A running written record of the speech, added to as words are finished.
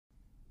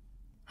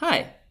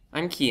Hi,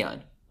 I'm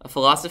Kian, a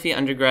philosophy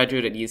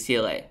undergraduate at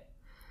UCLA.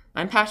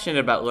 I'm passionate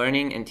about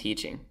learning and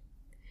teaching.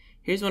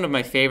 Here's one of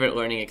my favorite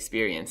learning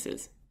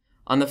experiences.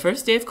 On the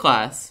first day of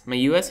class, my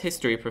US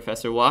history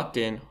professor walked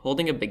in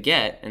holding a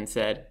baguette and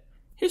said,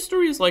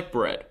 "History is like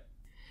bread.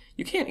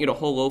 You can't eat a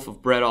whole loaf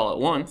of bread all at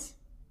once.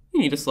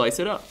 You need to slice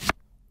it up.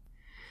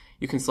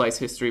 You can slice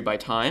history by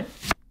time.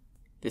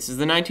 This is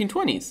the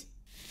 1920s.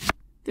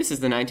 This is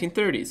the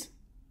 1930s.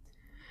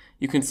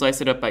 You can slice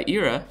it up by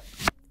era.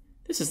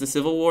 This is the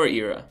Civil War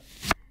era.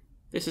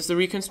 This is the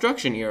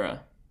Reconstruction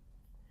era.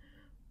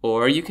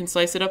 Or you can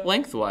slice it up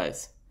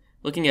lengthwise,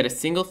 looking at a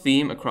single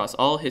theme across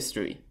all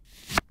history.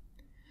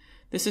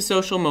 This is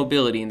social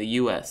mobility in the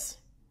US.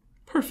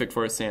 Perfect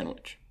for a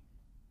sandwich."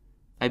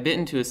 I bit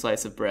into a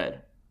slice of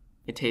bread.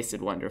 It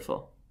tasted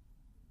wonderful.